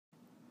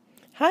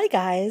Hi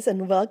guys,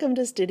 and welcome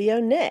to Studio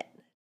Knit.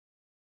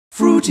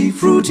 Fruity,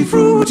 fruity,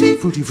 fruity,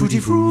 fruity, fruity,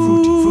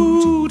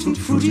 fruity,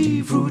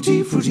 fruity,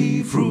 fruity,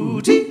 fruity,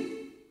 fruity.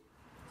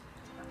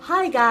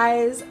 Hi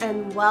guys,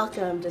 and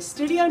welcome to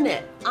Studio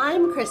Knit.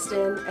 I'm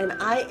Kristen, and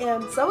I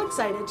am so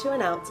excited to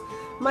announce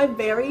my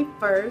very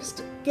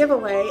first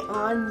giveaway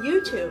on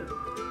YouTube.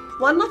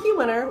 One lucky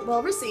winner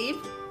will receive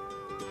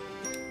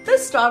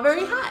this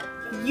strawberry hat.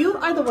 You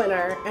are the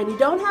winner, and you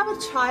don't have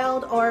a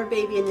child or a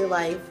baby in your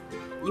life.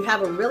 You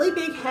have a really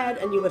big head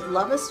and you would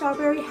love a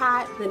strawberry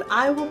hat, then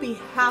I will be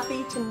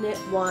happy to knit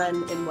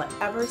one in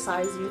whatever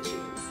size you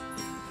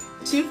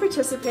choose. To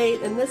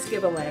participate in this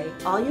giveaway,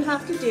 all you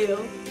have to do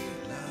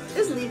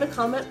is leave a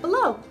comment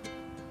below.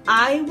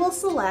 I will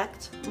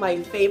select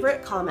my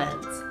favorite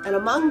comments, and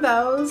among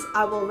those,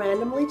 I will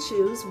randomly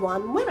choose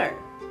one winner.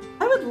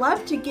 I would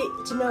love to get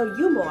to know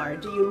you more.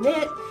 Do you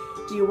knit?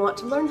 Do you want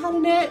to learn how to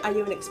knit? Are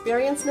you an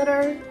experienced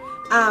knitter?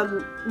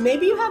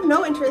 Maybe you have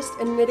no interest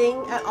in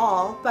knitting at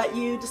all, but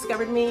you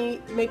discovered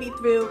me maybe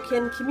through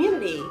Kin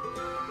Community,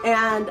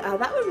 and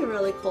that would be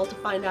really cool to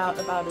find out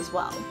about as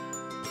well.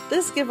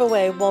 This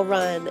giveaway will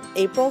run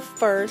April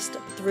 1st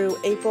through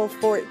April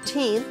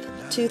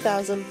 14th,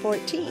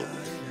 2014.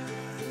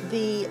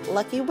 The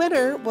lucky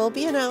winner will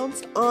be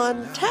announced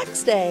on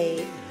Tax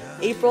Day,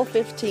 April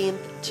 15th,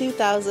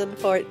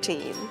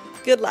 2014.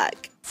 Good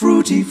luck!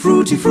 Fruity,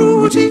 fruity,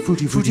 fruity,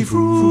 fruity, fruity,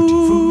 fruity,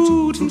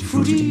 fruity,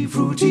 fruity,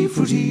 fruity,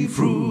 fruity,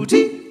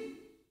 fruity.